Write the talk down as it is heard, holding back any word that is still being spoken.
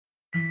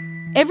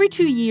Every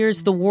 2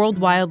 years, the World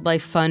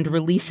Wildlife Fund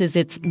releases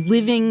its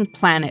Living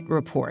Planet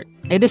report.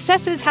 It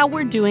assesses how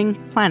we're doing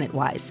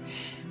planet-wise.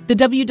 The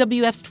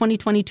WWF's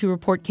 2022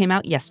 report came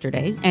out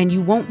yesterday, and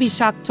you won't be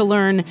shocked to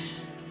learn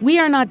we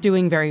are not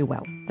doing very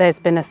well. There's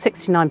been a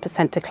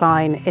 69%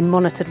 decline in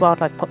monitored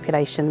wildlife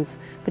populations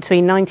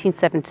between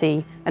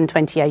 1970 and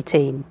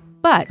 2018.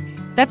 But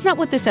that's not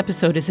what this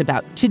episode is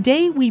about.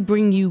 Today, we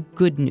bring you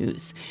good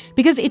news,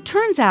 because it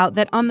turns out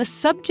that on the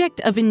subject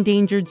of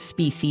endangered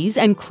species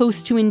and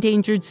close to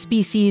endangered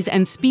species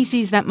and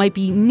species that might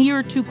be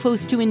near to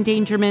close to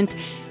endangerment,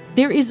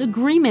 there is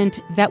agreement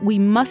that we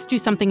must do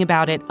something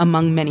about it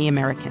among many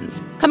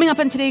Americans. Coming up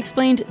on Today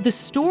Explained, the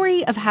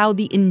story of how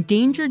the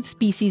Endangered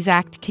Species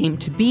Act came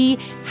to be,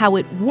 how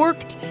it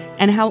worked,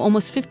 and how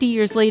almost 50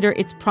 years later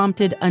it's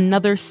prompted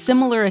another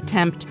similar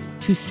attempt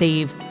to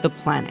save the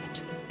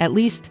planet. At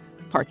least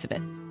parts of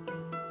it.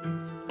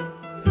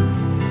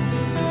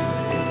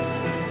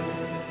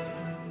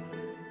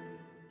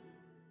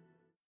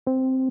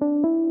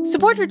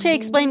 Support for Today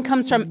Explained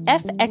comes from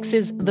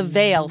FX's The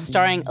Veil,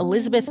 starring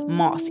Elizabeth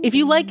Moss. If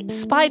you like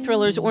spy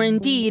thrillers or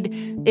indeed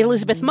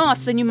Elizabeth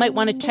Moss, then you might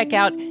want to check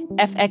out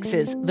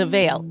FX's The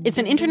Veil. It's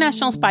an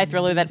international spy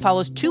thriller that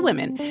follows two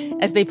women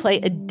as they play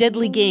a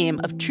deadly game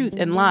of truth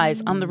and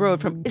lies on the road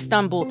from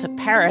Istanbul to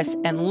Paris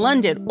and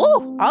London.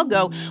 Oh, I'll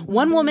go.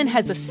 One woman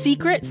has a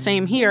secret,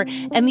 same here,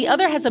 and the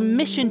other has a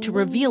mission to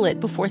reveal it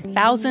before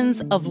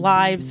thousands of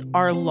lives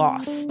are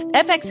lost.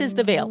 FX's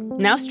The Veil,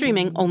 now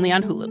streaming only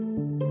on Hulu.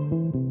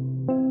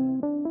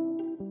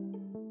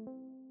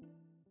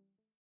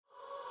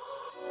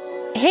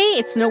 Hey,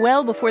 it's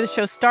Noelle. Before the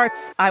show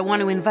starts, I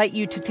want to invite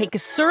you to take a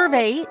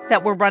survey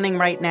that we're running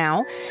right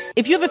now.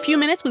 If you have a few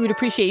minutes, we would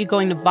appreciate you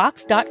going to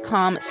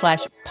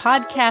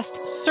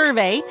vox.com/podcast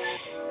survey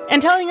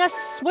and telling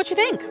us what you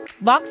think.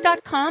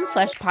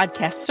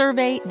 Vox.com/podcast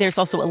survey. There's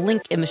also a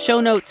link in the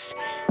show notes.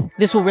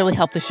 This will really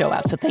help the show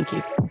out, so thank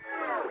you.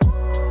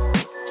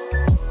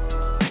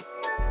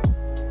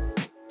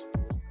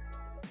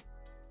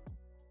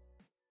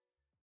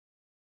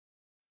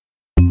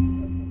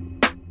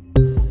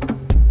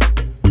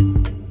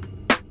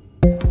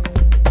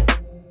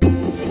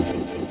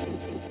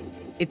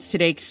 It's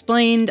Today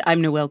Explained.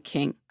 I'm Noelle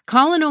King.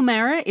 Colin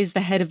O'Mara is the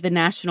head of the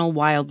National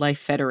Wildlife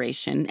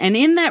Federation, and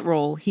in that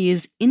role, he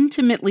is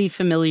intimately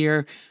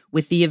familiar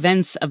with the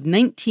events of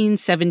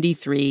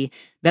 1973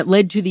 that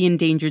led to the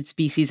Endangered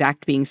Species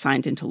Act being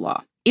signed into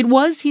law. It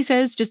was, he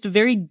says, just a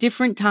very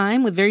different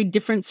time with very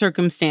different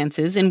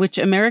circumstances in which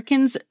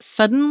Americans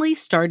suddenly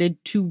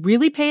started to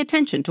really pay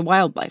attention to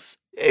wildlife.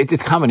 It's a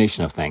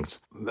combination of things.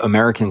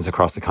 Americans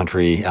across the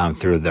country,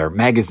 through their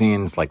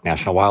magazines like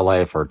National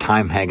Wildlife or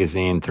Time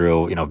magazine,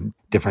 through,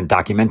 different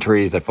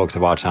documentaries that folks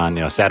would watch on,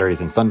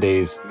 Saturdays and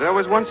Sundays. There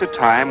was once a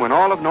time when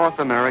all of North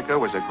America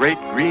was a great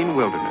green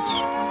wilderness,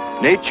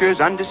 nature's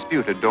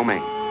undisputed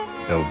domain.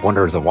 The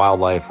Wonders of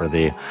Wildlife or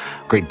the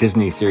great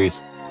Disney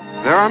series.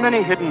 There are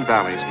many hidden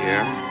valleys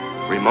here,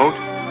 remote,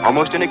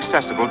 almost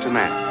inaccessible to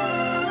man,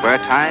 where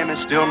time is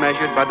still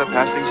measured by the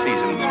passing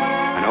seasons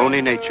and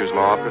only nature's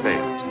law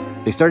prevails.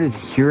 They started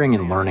hearing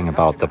and learning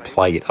about the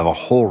plight of a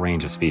whole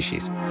range of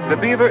species. The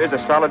beaver is a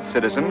solid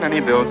citizen and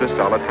he builds a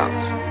solid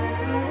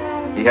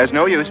house. He has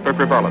no use for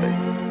frivolity,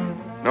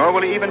 nor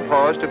will he even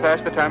pause to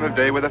pass the time of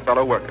day with a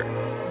fellow worker.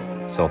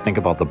 So think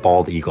about the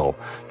bald eagle,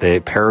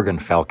 the peregrine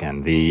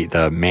falcon, the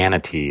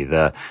manatee,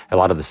 a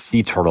lot of the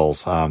sea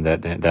turtles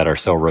that are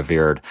so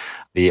revered,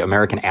 the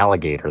American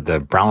alligator, the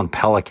brown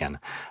pelican,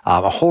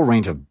 a whole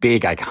range of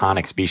big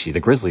iconic species, the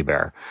grizzly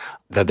bear,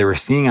 that they were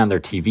seeing on their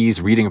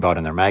TVs, reading about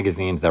in their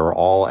magazines that were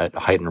all at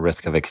heightened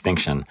risk of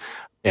extinction.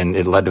 And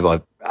it led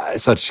to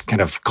such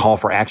kind of call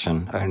for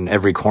action in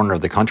every corner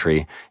of the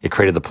country. It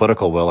created the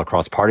political will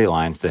across party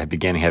lines to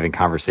begin having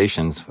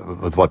conversations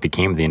with what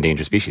became the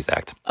Endangered Species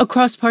Act.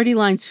 Across party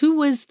lines, who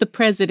was the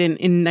president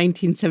in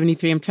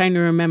 1973? I'm trying to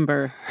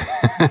remember.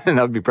 That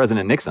would be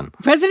President Nixon.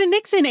 President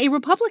Nixon, a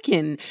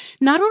Republican.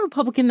 Not a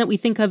Republican that we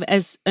think of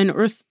as an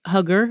earth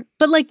hugger,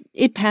 but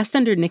it passed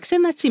under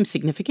Nixon? That seems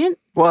significant.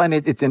 Well, and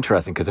it's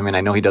interesting because,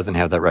 I know he doesn't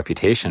have that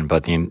reputation,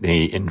 but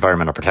the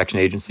Environmental Protection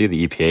Agency,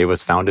 the EPA,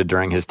 was founded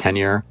during his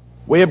tenure.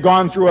 We have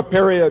gone through a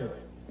period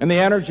in the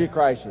energy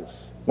crisis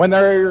when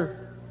there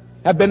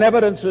have been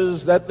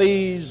evidences that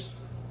these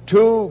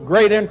two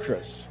great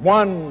interests,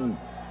 one,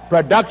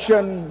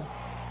 production,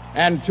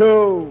 and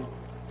two,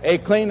 a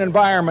clean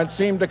environment,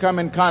 seem to come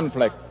in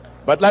conflict.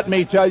 But let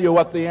me tell you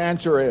what the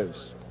answer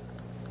is.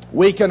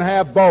 We can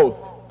have both.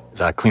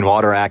 The Clean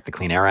Water Act, the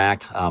Clean Air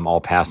Act, all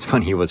passed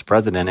when he was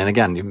president. And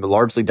again,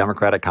 largely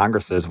Democratic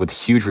Congresses with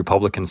huge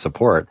Republican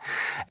support.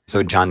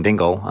 So John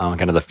Dingell,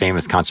 kind of the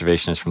famous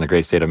conservationist from the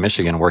great state of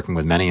Michigan, working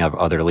with many of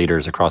other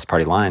leaders across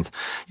party lines,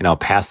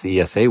 passed the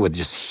ESA with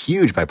just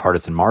huge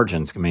bipartisan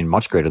margins.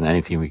 Much greater than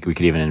anything we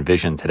could even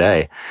envision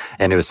today.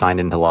 And it was signed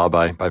into law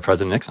by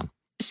President Nixon.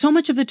 So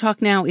much of the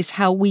talk now is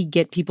how we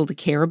get people to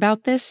care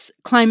about this.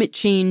 Climate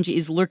change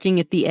is lurking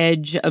at the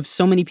edge of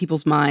so many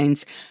people's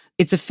minds.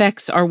 Its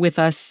effects are with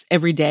us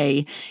every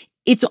day.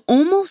 it's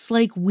almost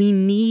like we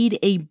need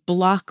a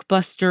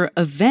blockbuster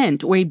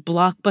event or a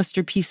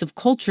blockbuster piece of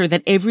culture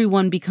that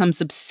everyone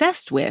becomes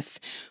obsessed with,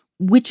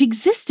 which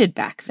existed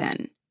back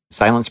then.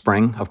 Silent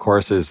Spring, of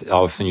course, is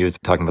often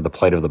used talking about the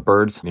plight of the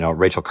birds. You know,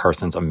 Rachel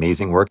Carson's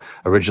amazing work,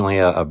 originally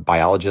a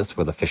biologist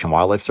with the Fish and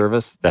Wildlife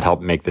Service that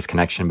helped make this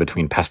connection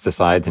between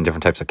pesticides and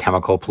different types of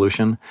chemical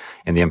pollution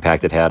and the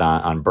impact it had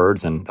on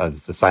birds. And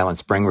as the Silent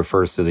Spring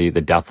refers to the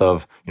death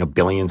of,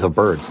 billions of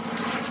birds.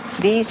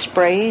 These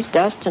sprays,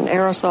 dust, and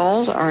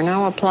aerosols are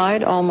now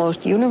applied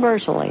almost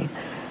universally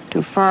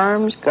to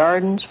farms,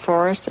 gardens,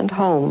 forests, and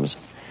homes.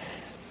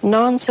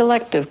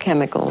 Non-selective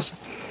chemicals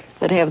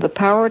that have the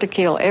power to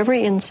kill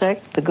every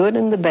insect, the good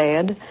and the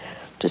bad,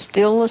 to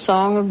still the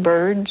song of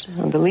birds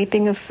and the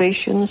leaping of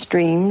fish in the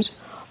streams.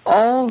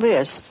 All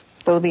this,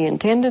 though the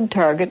intended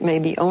target may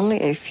be only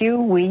a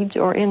few weeds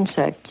or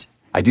insects.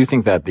 I do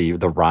think that the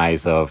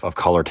rise of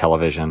color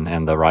television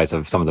and the rise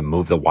of some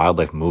of the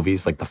wildlife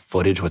movies, like the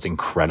footage was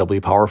incredibly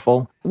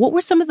powerful. What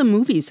were some of the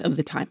movies of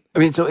the time?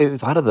 So it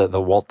was a lot of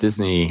the Walt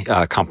Disney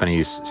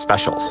Company's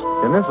specials.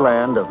 In this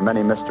land of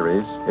many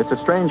mysteries, it's a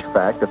strange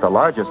fact that the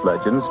largest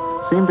legends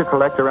seem to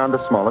collect around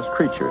the smallest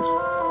creatures.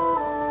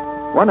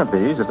 One of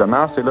these is a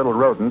mousy little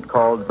rodent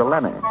called the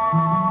lemming.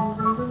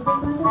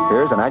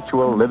 Here's an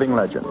actual living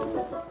legend.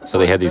 So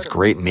they had these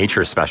great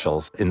nature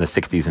specials in the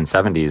 60s and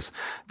 70s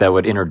that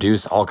would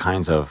introduce all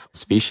kinds of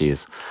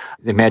species.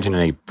 Imagine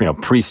in a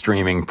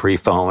pre-streaming,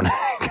 pre-phone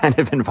kind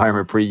of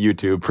environment,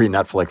 pre-YouTube,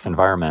 pre-Netflix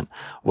environment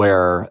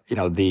where,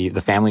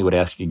 the family would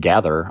actually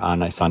gather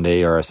on a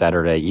Sunday or a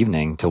Saturday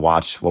evening to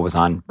watch what was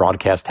on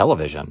broadcast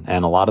television.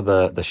 And a lot of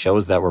the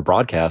shows that were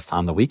broadcast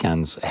on the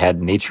weekends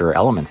had nature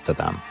elements to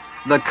them.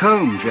 The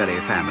comb jelly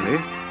family,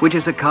 which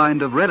is a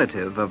kind of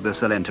relative of the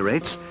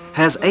coelenterates,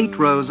 has 8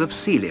 rows of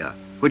cilia,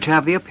 which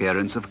have the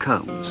appearance of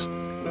combs.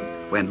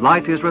 When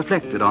light is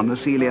reflected on the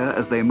cilia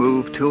as they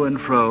move to and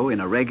fro in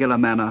a regular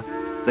manner,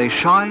 they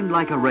shine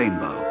like a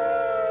rainbow.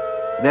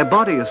 Their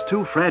body is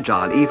too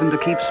fragile even to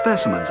keep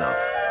specimens of.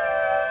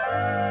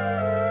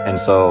 And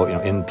so,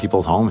 in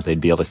people's homes, they'd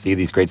be able to see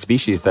these great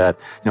species that,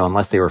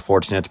 unless they were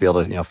fortunate to be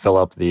able to, fill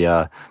up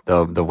the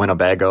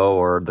Winnebago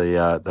or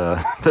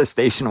the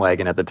station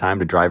wagon at the time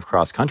to drive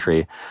cross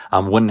country,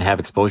 wouldn't have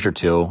exposure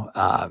to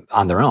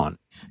on their own.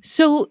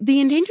 So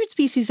the Endangered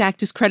Species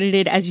Act is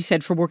credited, as you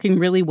said, for working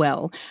really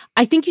well.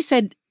 I think you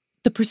said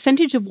the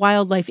percentage of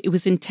wildlife it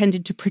was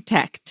intended to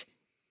protect,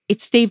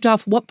 it staved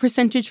off what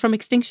percentage from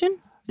extinction?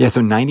 Yeah,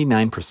 so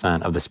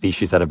 99% of the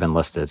species that have been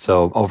listed,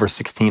 so over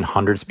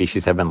 1,600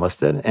 species have been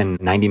listed, and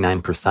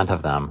 99%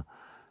 of them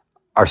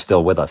are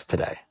still with us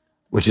today,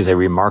 which is a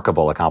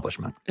remarkable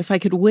accomplishment. If I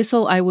could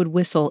whistle, I would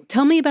whistle.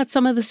 Tell me about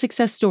some of the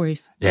success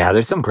stories. Yeah,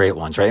 there's some great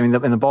ones, right?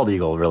 The bald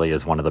eagle really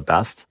is one of the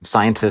best.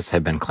 Scientists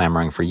have been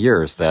clamoring for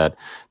years that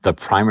the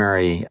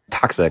primary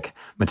toxic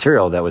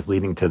material that was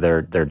leading to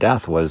their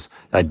death was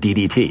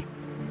DDT.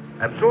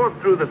 Absorbed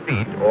through the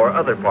feet or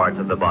other parts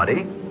of the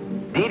body,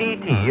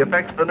 DDT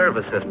affects the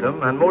nervous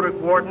system and motor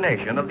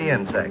coordination of the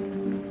insect.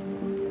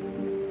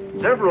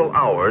 Several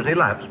hours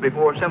elapse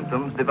before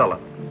symptoms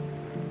develop.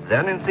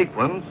 Then in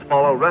sequence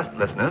follow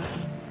restlessness,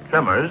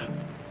 tremors,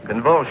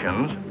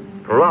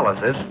 convulsions,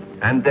 paralysis,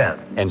 and death.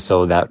 And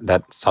so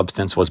that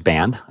substance was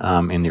banned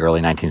in the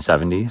early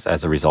 1970s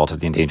as a result of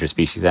the Endangered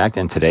Species Act.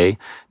 And today,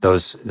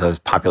 those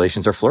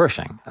populations are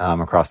flourishing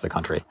across the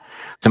country.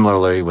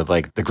 Similarly, with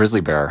like the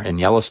grizzly bear in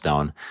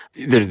Yellowstone,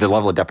 the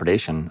level of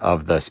depredation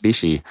of the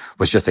species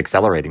was just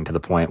accelerating to the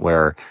point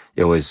where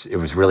it was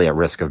really at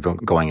risk of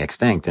going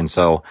extinct. And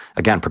so,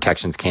 again,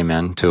 protections came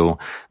in to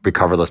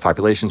recover those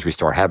populations,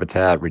 restore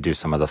habitat, reduce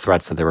some of the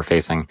threats that they were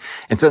facing.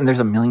 And so there's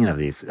a million of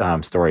these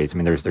stories.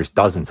 There's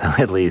dozens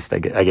at least. I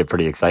get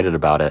pretty excited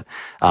about it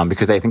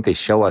because I think they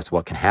show us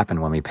what can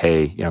happen when we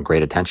pay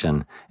great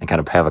attention and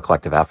kind of have a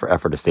collective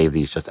effort to save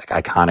these just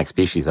iconic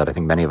species that I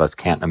think many of us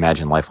can't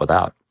imagine life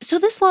without. So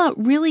this law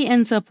really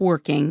ends up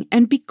working,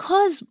 and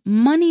because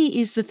money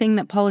is the thing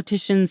that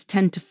politicians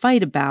tend to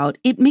fight about,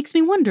 it makes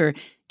me wonder,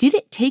 did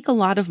it take a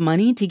lot of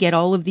money to get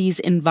all of these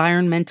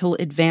environmental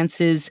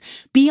advances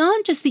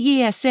beyond just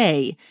the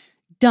ESA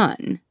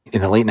done?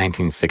 In the late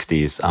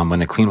 1960s, when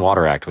the Clean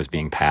Water Act was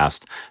being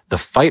passed, the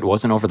fight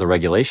wasn't over the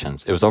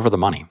regulations, it was over the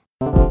money.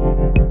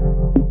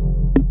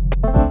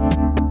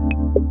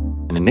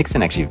 And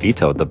Nixon actually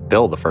vetoed the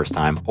bill the first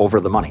time over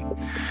the money.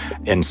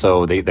 And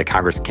so the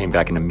Congress came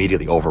back and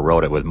immediately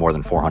overrode it with more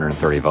than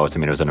 430 votes.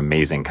 It was an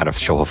amazing kind of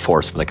show of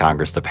force for the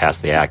Congress to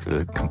pass the act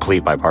with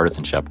complete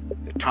bipartisanship.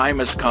 The time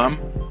has come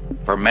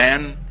for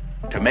man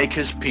to make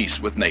his peace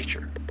with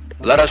nature.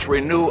 Let us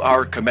renew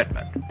our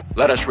commitment.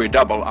 Let us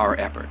redouble our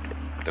effort.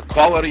 The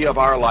quality of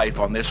our life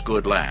on this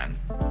good land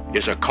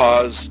is a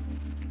cause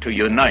to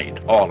unite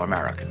all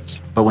Americans.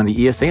 But when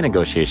the ESA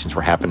negotiations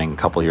were happening a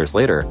couple years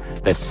later,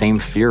 that same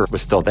fear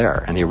was still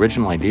there. And the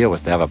original idea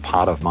was to have a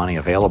pot of money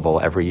available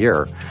every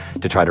year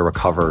to try to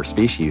recover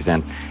species.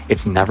 And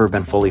it's never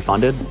been fully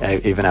funded,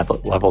 even at the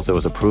levels it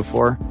was approved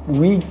for.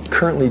 We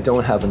currently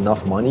don't have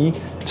enough money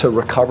to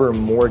recover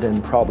more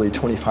than probably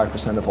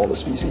 25% of all the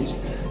species.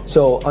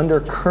 So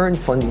under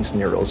current funding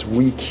scenarios,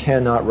 we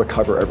cannot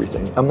recover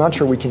everything. I'm not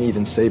sure we can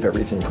even save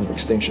everything from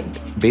extinction.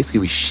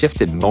 Basically, we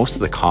shifted most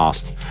of the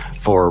cost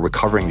for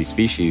recovering these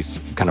species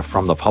kind of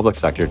from the public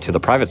sector to the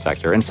private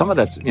sector. And some of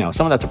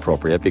that's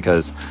appropriate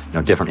because,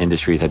 different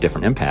industries have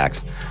different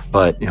impacts.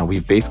 But,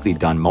 we've basically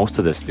done most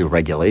of this through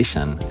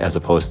regulation as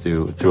opposed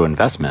to through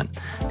investment.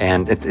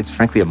 And it's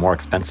frankly a more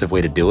expensive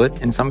way to do it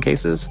in some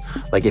cases.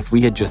 Like if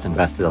we had just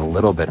invested a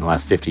little bit in the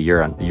last 50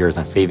 years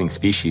on saving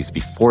species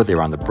before they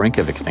were on the brink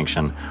of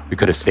extinction, we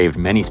could have saved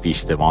many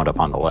species that wound up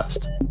on the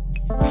list.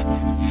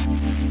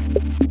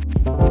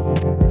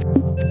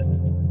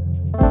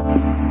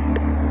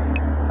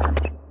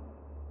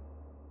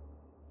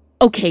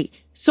 Okay,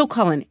 so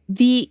Colin,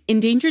 the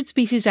Endangered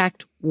Species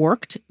Act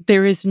worked.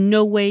 There is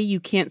no way you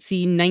can't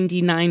see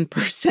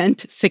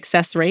 99%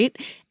 success rate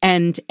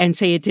and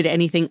say it did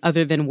anything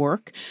other than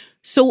work.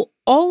 So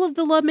all of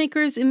the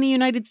lawmakers in the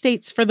United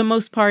States, for the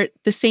most part,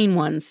 the sane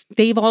ones,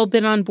 they've all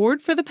been on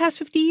board for the past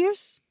 50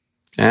 years?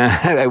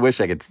 I wish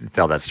I could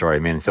tell that story. I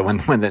mean, so when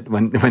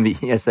the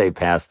ESA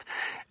passed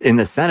in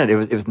the Senate, it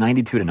was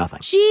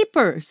 92-0.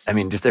 Jeepers! I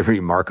mean, just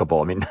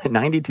remarkable. I mean,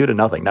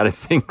 92-0, not a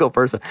single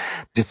person.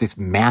 Just this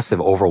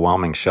massive,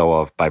 overwhelming show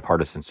of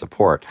bipartisan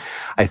support.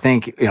 I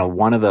think,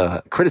 one of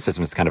the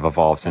criticisms that's kind of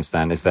evolved since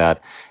then is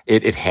that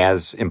it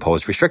has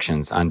imposed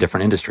restrictions on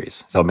different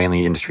industries. So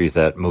mainly industries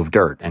that move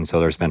dirt. And so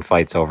there's been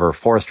fights over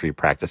forestry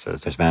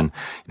practices. There's been,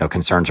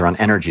 concerns around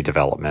energy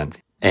development.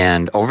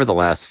 And over the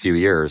last few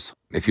years,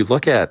 if you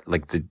look at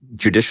like the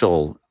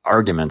judicial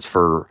arguments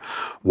for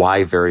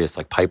why various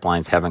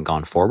pipelines haven't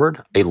gone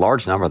forward, a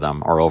large number of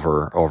them are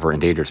over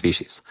endangered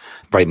species.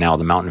 Right now,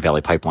 the Mountain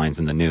Valley Pipeline's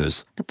in the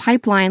news. The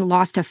pipeline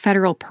lost a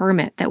federal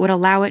permit that would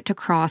allow it to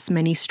cross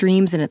many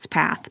streams in its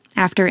path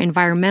after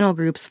environmental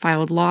groups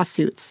filed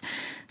lawsuits.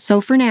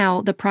 So for now,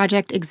 the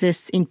project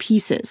exists in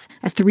pieces,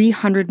 a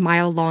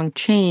 300-mile-long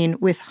chain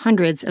with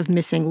hundreds of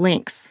missing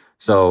links.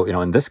 So,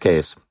 in this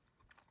case,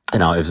 it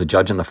was a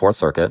judge in the Fourth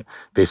Circuit,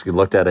 basically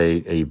looked at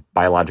a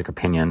biologic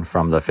opinion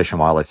from the Fish and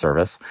Wildlife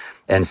Service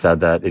and said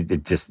that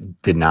it just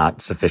did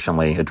not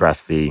sufficiently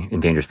address the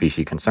endangered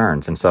species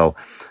concerns. And so,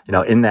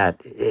 in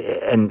that,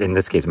 and in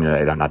this case,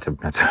 not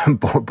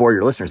to bore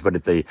your listeners, but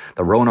it's the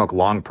Roanoke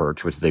long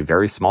perch, which is a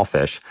very small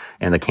fish,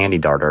 and the candy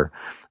darter,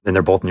 and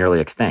they're both nearly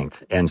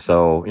extinct. And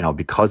so,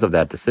 because of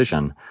that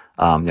decision,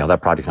 that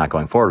project's not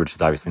going forward, which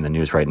is obviously in the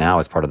news right now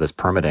as part of this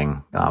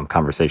permitting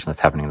conversation that's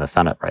happening in the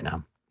Senate right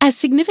now. As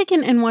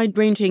significant and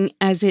wide-ranging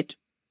as it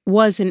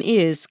was and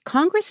is,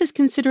 Congress is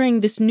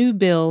considering this new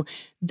bill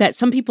that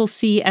some people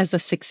see as a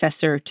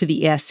successor to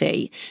the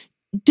ESA.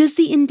 Does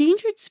the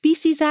Endangered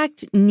Species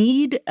Act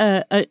need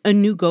a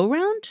new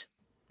go-round?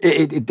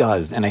 It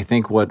does. And I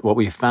think what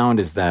we found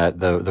is that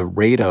the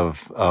rate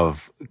of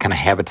kind of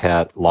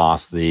habitat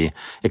loss, the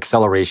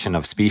acceleration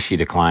of species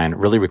decline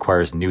really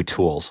requires new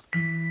tools.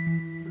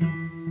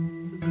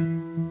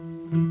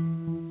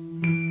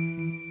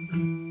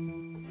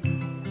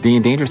 The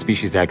Endangered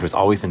Species Act was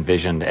always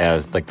envisioned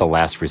as the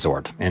last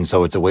resort. And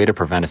so it's a way to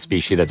prevent a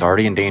species that's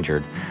already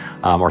endangered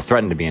or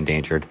threatened to be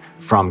endangered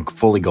from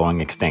fully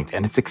going extinct.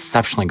 And it's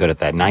exceptionally good at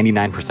that.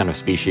 99% of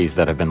species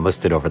that have been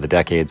listed over the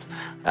decades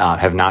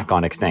have not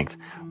gone extinct.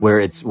 Where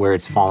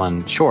it's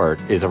fallen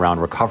short is around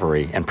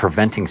recovery and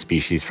preventing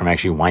species from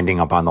actually winding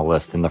up on the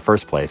list in the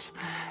first place.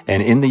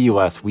 And in the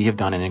U.S., we have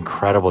done an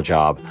incredible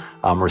job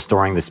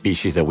restoring the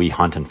species that we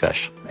hunt and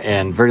fish.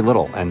 And very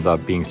little ends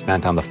up being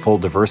spent on the full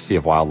diversity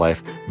of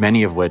wildlife,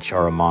 many of which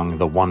are among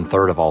the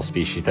 1/3 of all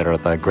species that are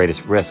at the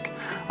greatest risk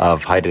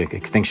of high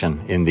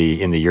extinction in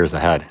the years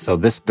ahead. So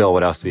this bill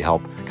would actually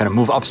help kind of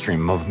move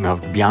upstream, move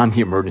beyond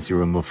the emergency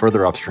room, move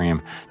further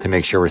upstream to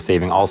make sure we're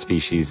saving all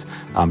species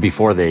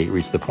before they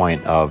reach the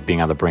point of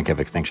being on the brink of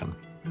extinction.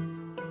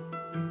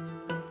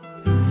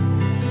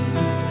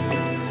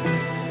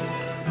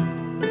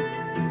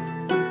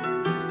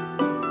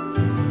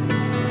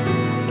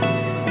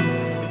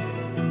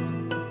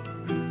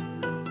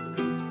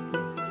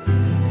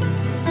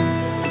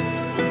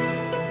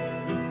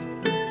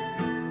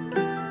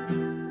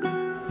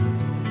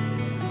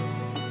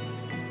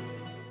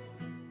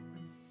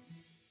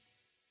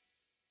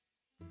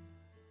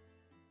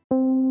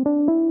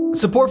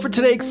 Support for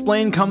Today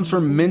Explained comes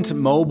from Mint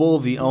Mobile,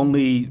 the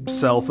only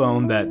cell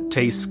phone that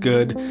tastes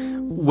good.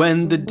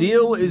 When the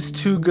deal is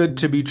too good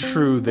to be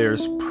true,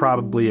 there's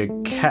probably a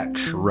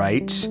catch,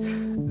 right?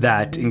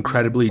 That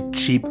incredibly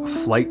cheap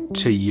flight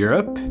to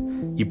Europe?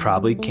 You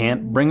probably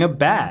can't bring a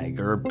bag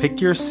or pick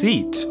your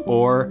seat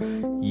or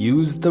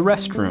use the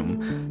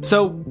restroom.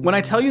 So when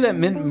I tell you that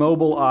Mint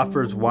Mobile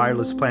offers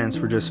wireless plans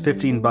for just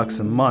 $15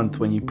 a month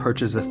when you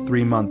purchase a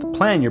 3-month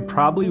plan, you're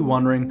probably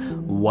wondering,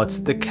 what's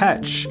the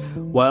catch?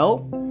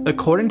 Well,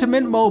 according to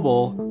Mint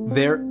Mobile,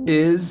 there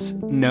is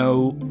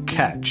no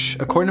catch.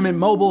 According to Mint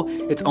Mobile,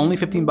 it's only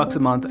 $15 a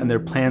month, and their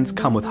plans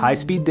come with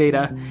high-speed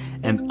data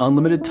and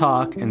unlimited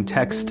talk and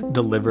text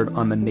delivered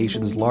on the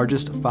nation's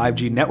largest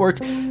 5G network.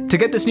 To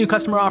get this new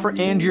customer offer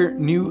and your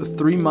new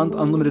 3-month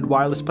unlimited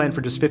wireless plan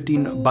for just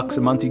 $15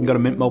 a month, you can go to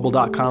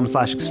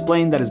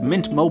mintmobile.com/explain. That is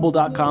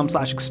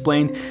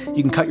mintmobile.com/explain.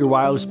 You can cut your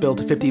wireless bill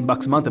to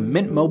 $15 a month at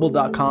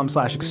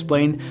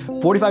mintmobile.com/explain.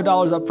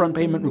 $45 upfront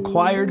payment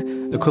required,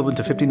 equivalent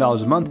to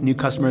 $15 a month. New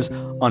customers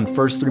on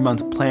first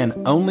 3-month plan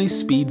only.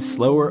 Speed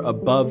slower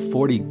above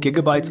 40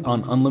 gigabytes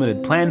on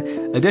unlimited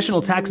plan.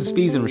 Additional taxes,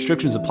 fees, and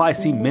restrictions apply.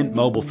 See Mint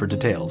Mobile for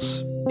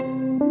details.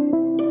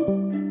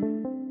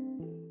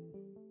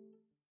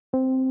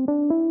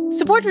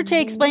 Support for Che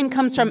Explained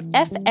comes from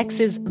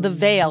FX's The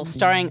Veil,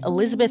 starring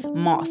Elizabeth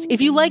Moss. If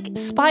you like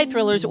spy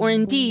thrillers or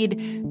indeed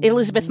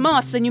Elizabeth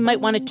Moss, then you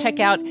might want to check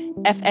out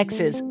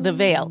FX's The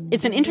Veil.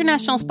 It's an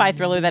international spy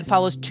thriller that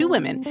follows two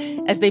women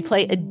as they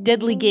play a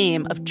deadly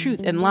game of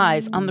truth and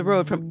lies on the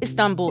road from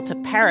Istanbul to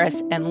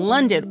Paris and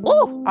London.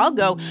 Oh, I'll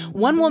go.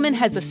 One woman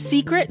has a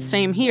secret,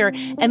 same here,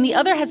 and the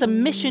other has a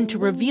mission to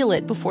reveal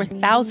it before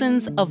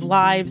thousands of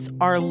lives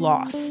are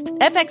lost.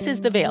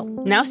 FX's The Veil,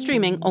 now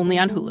streaming only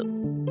on Hulu.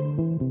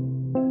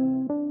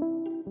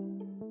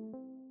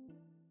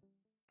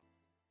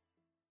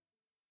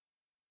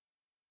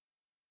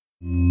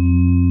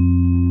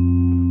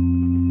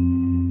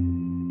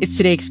 It's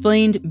Today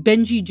Explained.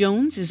 Benji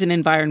Jones is an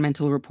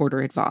environmental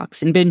reporter at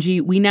Vox. And Benji,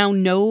 we now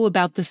know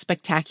about the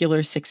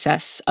spectacular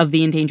success of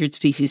the Endangered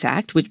Species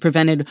Act, which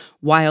prevented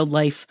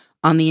wildlife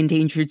on the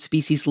endangered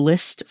species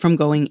list from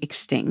going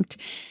extinct.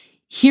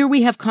 Here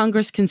we have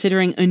Congress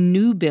considering a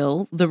new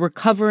bill, the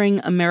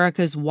Recovering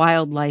America's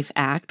Wildlife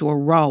Act, or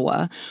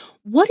RAWA.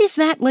 What is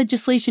that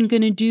legislation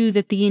going to do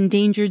that the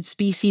Endangered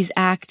Species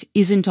Act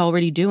isn't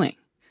already doing?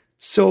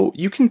 So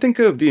you can think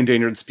of the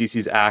Endangered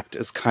Species Act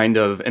as kind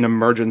of an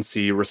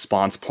emergency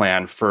response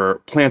plan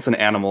for plants and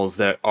animals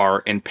that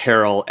are in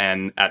peril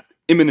and at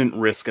imminent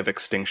risk of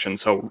extinction,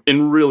 so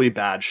in really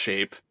bad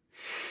shape.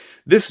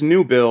 This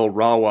new bill,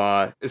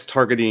 RAWA, is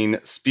targeting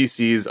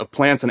species of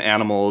plants and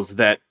animals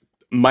that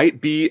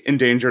might be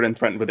endangered and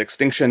threatened with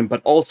extinction,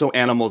 but also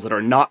animals that are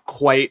not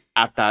quite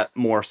at that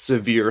more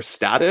severe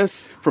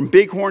status. From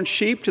bighorn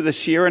sheep to the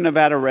Sierra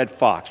Nevada red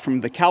fox,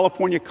 from the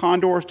California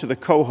condors to the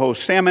coho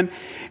salmon,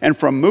 and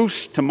from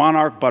moose to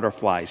monarch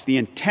butterflies. The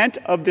intent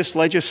of this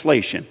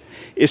legislation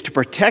is to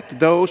protect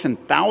those and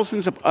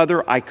thousands of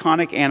other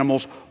iconic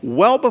animals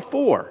well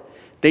before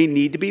they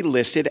need to be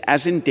listed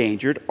as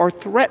endangered or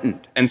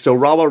threatened. And so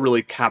RAWA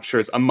really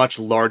captures a much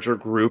larger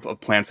group of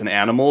plants and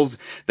animals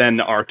than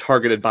are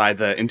targeted by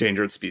the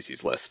endangered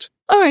species list.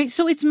 All right,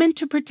 so it's meant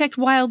to protect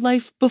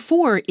wildlife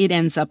before it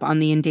ends up on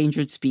the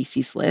endangered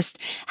species list.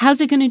 How's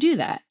it going to do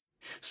that?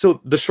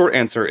 So the short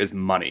answer is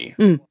money.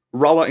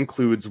 RAWA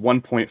includes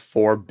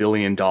 $1.4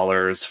 billion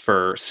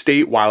for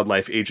state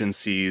wildlife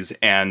agencies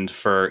and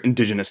for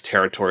indigenous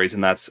territories,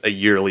 and that's a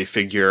yearly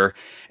figure.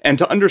 And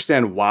to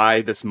understand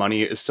why this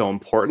money is so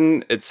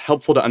important, it's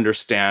helpful to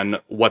understand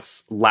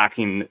what's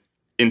lacking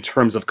in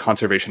terms of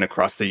conservation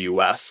across the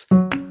U.S.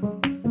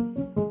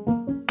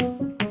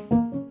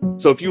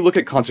 So if you look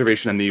at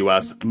conservation in the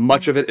U.S.,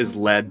 much of it is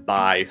led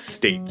by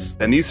states.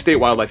 And these state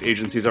wildlife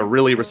agencies are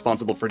really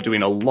responsible for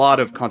doing a lot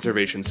of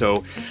conservation.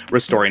 So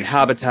restoring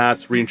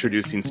habitats,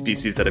 reintroducing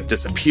species that have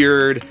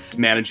disappeared,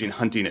 managing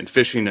hunting and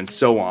fishing, and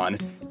so on.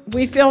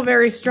 We feel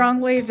very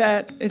strongly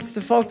that it's the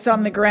folks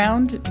on the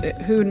ground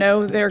who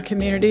know their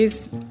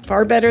communities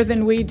far better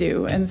than we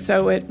do. And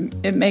so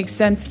it makes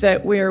sense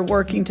that we're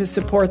working to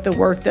support the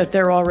work that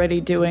they're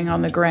already doing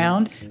on the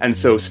ground. And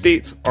so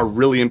states are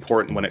really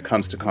important when it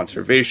comes to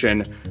conservation.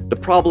 The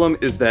problem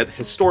is that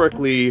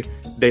historically,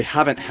 they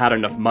haven't had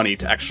enough money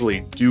to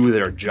actually do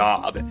their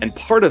job. And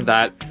part of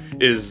that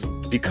is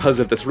because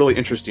of this really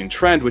interesting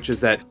trend, which is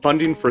that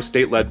funding for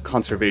state-led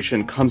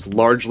conservation comes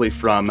largely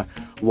from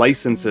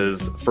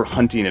licenses for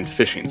hunting and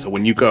fishing. So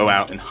when you go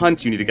out and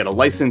hunt, you need to get a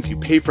license, you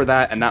pay for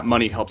that, and that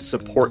money helps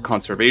support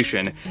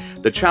conservation.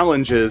 The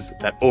challenge is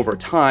that over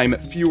time,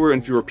 fewer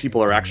and fewer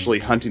people are actually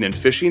hunting and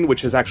fishing,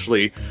 which has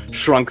actually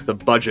shrunk the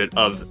budget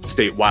of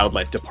state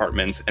wildlife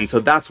departments. And so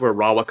that's where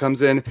RAWA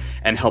comes in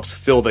and helps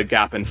fill the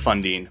gap in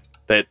funding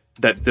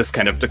that this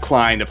kind of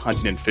decline of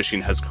hunting and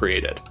fishing has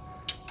created.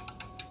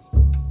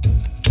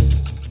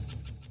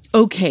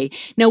 Okay.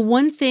 Now,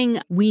 one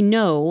thing we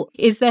know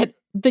is that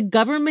the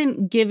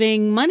government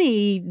giving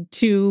money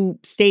to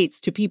states,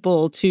 to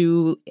people,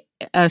 to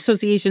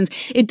associations,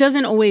 it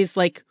doesn't always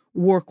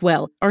work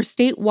well. Are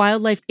state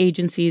wildlife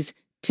agencies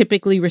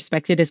typically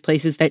respected as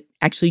places that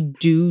actually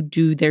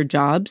do their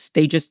jobs?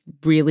 They just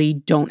really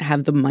don't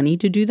have the money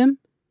to do them?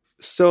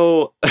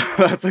 So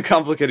that's a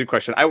complicated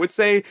question. I would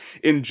say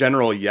in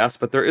general, yes,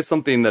 but there is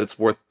something that it's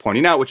worth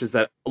pointing out, which is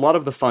that a lot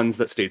of the funds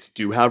that states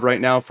do have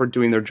right now for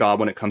doing their job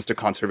when it comes to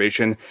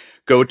conservation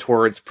go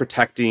towards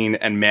protecting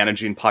and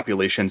managing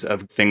populations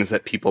of things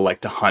that people like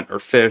to hunt or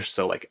fish,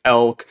 so like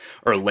elk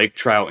or lake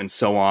trout and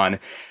so on.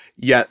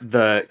 yet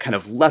the kind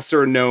of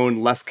lesser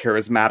known, less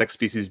charismatic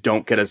species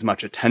don't get as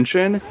much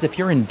attention. If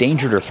you're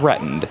endangered or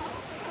threatened,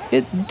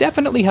 it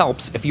definitely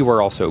helps if you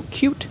are also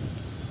cute,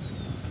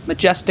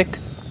 majestic,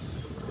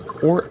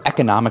 or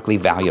economically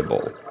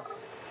valuable.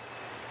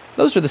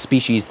 Those are the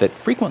species that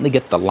frequently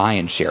get the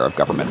lion's share of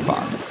government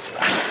funds.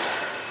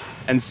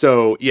 And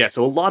so,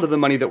 so a lot of the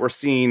money that we're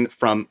seeing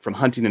from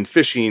hunting and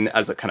fishing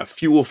as a kind of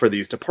fuel for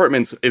these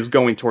departments is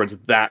going towards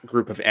that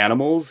group of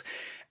animals.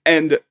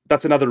 And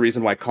that's another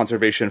reason why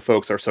conservation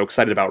folks are so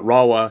excited about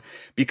RAWA,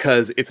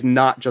 because it's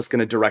not just going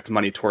to direct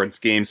money towards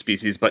game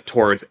species, but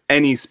towards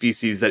any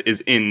species that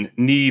is in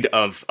need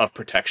of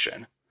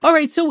protection. All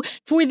right, so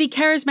for the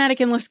charismatic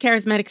and less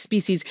charismatic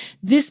species,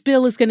 this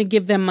bill is going to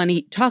give them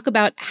money. Talk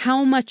about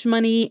how much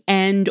money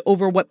and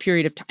over what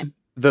period of time.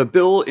 The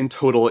bill in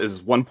total is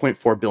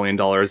 $1.4 billion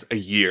a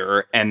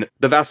year, and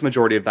the vast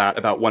majority of that,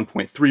 about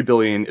 $1.3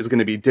 billion, is going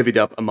to be divvied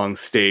up among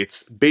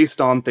states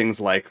based on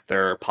things like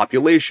their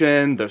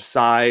population, their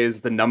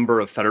size, the number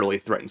of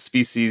federally threatened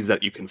species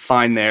that you can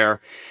find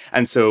there.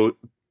 And so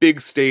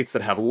big states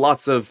that have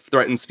lots of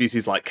threatened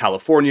species like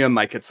California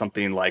might get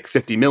something like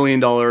 $50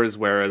 million,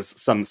 whereas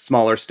some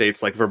smaller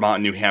states like Vermont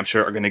and New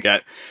Hampshire are going to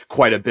get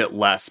quite a bit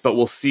less. But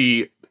we'll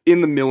see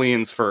in the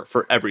millions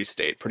for every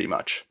state, pretty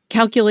much.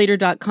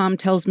 Calculator.com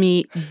tells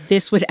me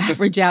this would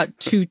average out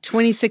to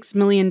 $26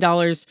 million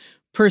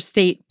per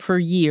state per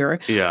year.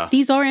 Yeah.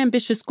 These are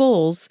ambitious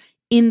goals.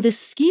 In the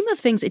scheme of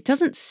things, it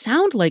doesn't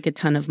sound like a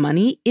ton of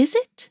money, is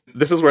it?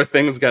 This is where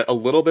things get a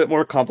little bit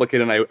more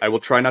complicated, and I will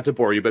try not to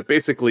bore you, but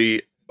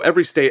basically,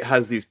 every state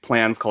has these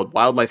plans called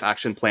wildlife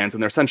action plans,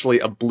 and they're essentially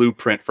a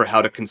blueprint for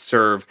how to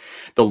conserve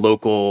the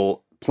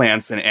local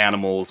plants and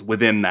animals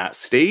within that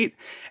state.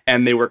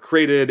 And they were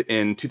created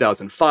in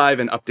 2005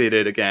 and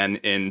updated again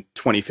in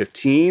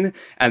 2015.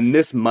 And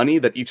this money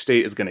that each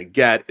state is going to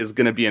get is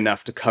going to be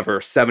enough to cover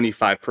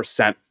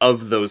 75%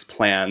 of those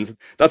plans.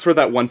 That's where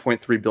that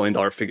 $1.3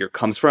 billion figure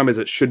comes from, is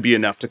it should be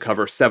enough to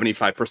cover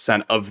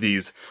 75% of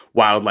these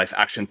wildlife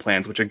action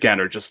plans, which again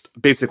are just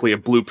basically a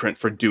blueprint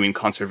for doing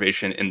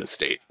conservation in the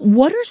state.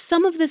 What are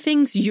some of the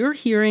things you're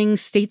hearing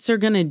states are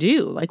going to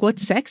do? Like,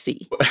 what's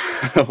sexy?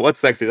 What's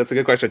sexy? That's a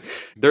good question.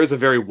 There's a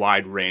very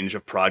wide range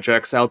of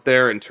projects out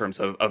there in terms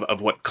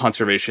of what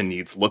conservation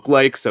needs look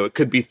like. So it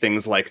could be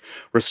things like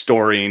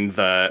restoring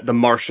the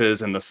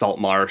marshes and the salt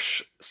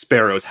marsh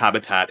sparrows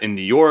habitat in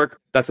New York.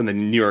 That's in the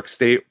New York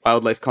State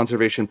Wildlife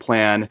Conservation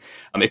Plan.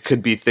 It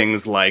could be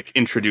things like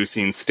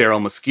introducing sterile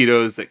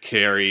mosquitoes that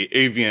carry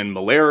avian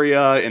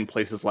malaria in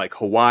places like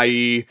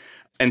Hawaii.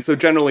 And so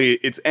generally,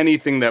 it's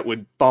anything that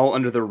would fall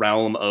under the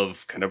realm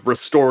of kind of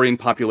restoring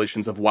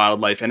populations of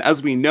wildlife. And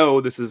as we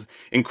know, this is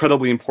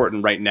incredibly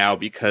important right now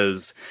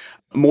because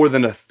more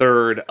than a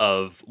third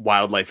of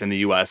wildlife in the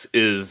U.S.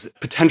 is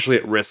potentially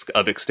at risk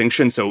of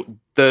extinction. So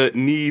the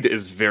need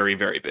is very,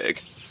 very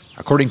big.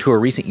 According to a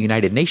recent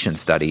United Nations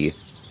study,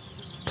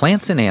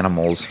 plants and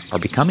animals are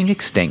becoming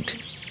extinct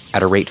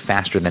at a rate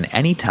faster than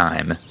any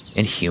time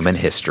in human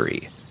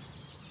history.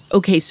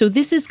 Okay, so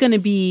this is going to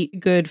be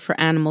good for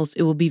animals.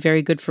 It will be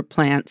very good for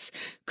plants.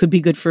 Could be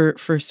good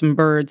for some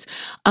birds.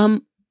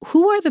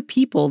 Who are the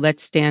people that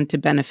stand to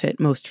benefit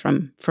most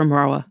from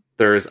RAWA?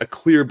 There's a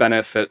clear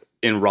benefit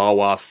in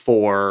RAWA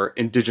for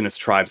indigenous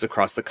tribes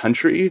across the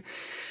country.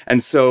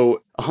 And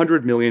so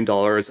 $100 million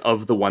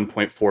of the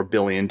 $1.4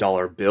 billion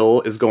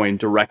bill is going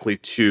directly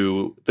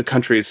to the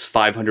country's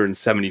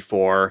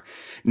 574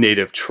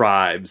 native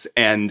tribes.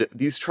 And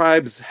these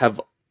tribes have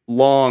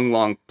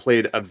long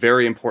played a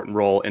very important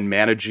role in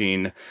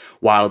managing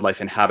wildlife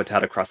and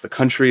habitat across the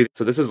country.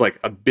 So this is like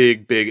a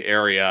big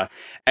area.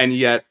 And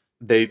yet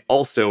they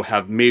also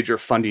have major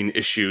funding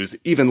issues,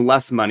 even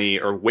less money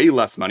or way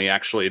less money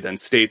actually than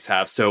states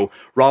have. So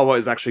RAWA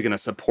is actually going to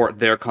support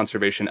their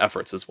conservation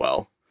efforts as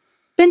well.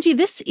 Benji,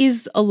 this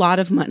is a lot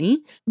of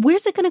money.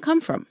 Where's it going to come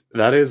from?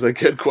 That is a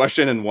good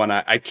question and one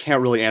I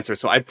can't really answer.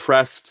 So I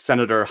pressed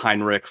Senator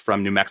Heinrich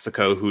from New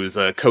Mexico, who's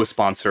a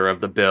co-sponsor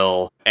of the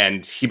bill,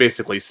 and he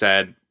basically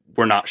said,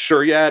 we're not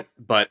sure yet,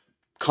 but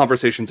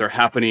conversations are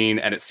happening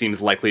and it seems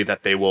likely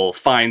that they will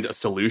find a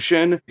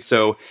solution.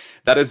 So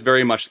that is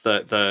very much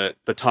the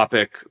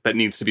topic that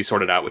needs to be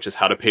sorted out, which is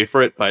how to pay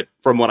for it. But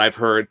from what I've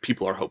heard,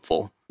 people are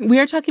hopeful. We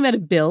are talking about a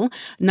bill,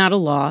 not a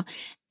law.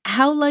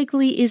 How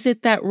likely is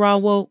it that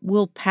RAWA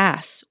will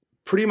pass?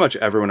 Pretty much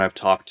everyone I've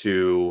talked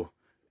to,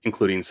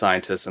 including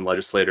scientists and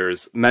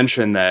legislators,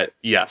 mention that,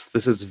 yes,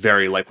 this is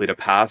very likely to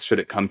pass should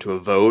it come to a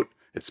vote.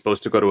 It's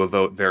supposed to go to a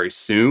vote very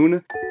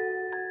soon.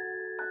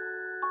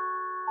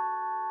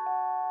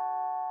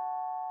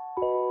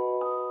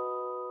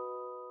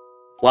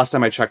 Last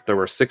time I checked, there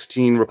were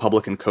 16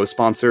 Republican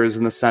co-sponsors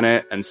in the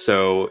Senate, and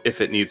so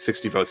if it needs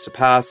 60 votes to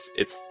pass,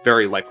 it's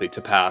very likely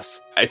to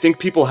pass. I think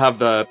people have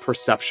the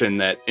perception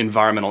that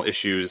environmental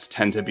issues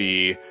tend to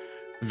be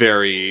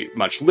very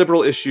much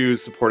liberal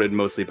issues, supported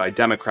mostly by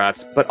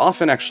Democrats, but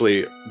often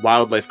actually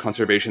wildlife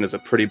conservation is a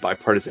pretty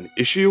bipartisan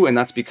issue, and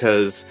that's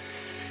because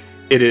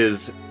it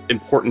is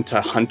important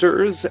to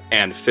hunters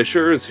and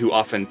fishers who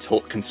often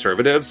tilt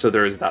conservative, so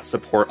there is that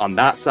support on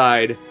that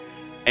side.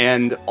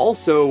 And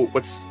also,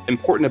 what's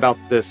important about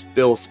this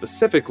bill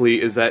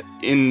specifically is that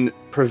in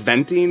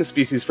preventing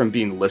species from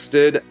being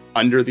listed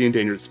under the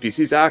Endangered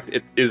Species Act,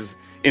 it is,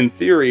 in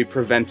theory,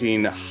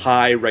 preventing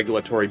high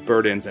regulatory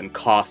burdens and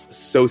costs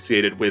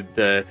associated with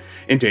the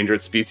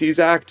Endangered Species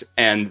Act.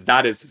 And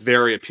that is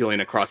very appealing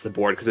across the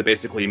board because it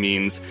basically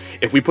means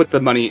if we put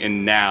the money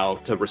in now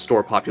to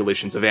restore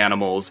populations of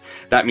animals,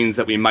 that means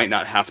that we might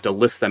not have to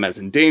list them as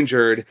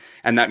endangered.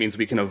 And that means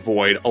we can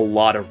avoid a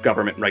lot of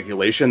government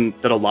regulation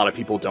that a lot of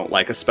people don't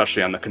like,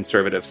 especially on the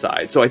conservative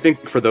side. So I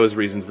think for those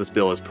reasons, this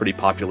bill is pretty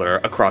popular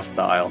across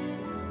the aisle.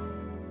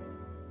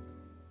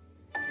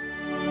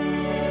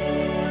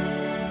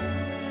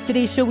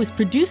 Today's show was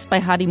produced by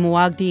Hadi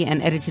Muagdi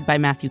and edited by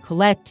Matthew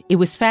Collette. It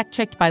was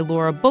fact-checked by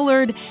Laura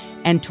Bullard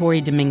and Tori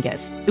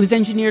Dominguez. It was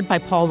engineered by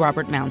Paul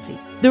Robert Mounsey.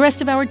 The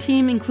rest of our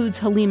team includes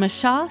Halima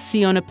Shah,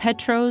 Siona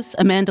Petros,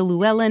 Amanda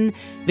Llewellyn,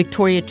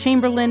 Victoria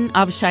Chamberlain,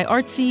 Avishai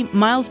Artsy,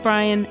 Miles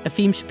Bryan,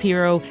 Afim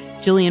Shapiro,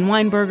 Jillian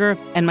Weinberger,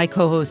 and my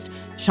co-host,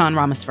 Sean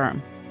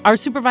Ramaswamy. Our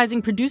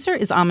supervising producer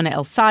is Amina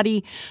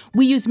El-Sadi.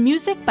 We use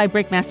music by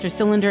Breakmaster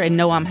Cylinder and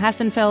Noam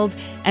Hassenfeld,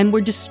 and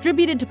we're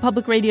distributed to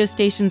public radio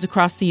stations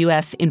across the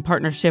U.S. in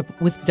partnership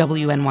with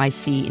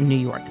WNYC in New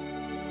York.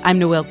 I'm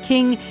Noel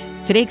King.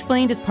 Today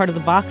Explained is part of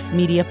the Vox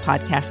Media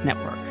Podcast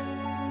Network.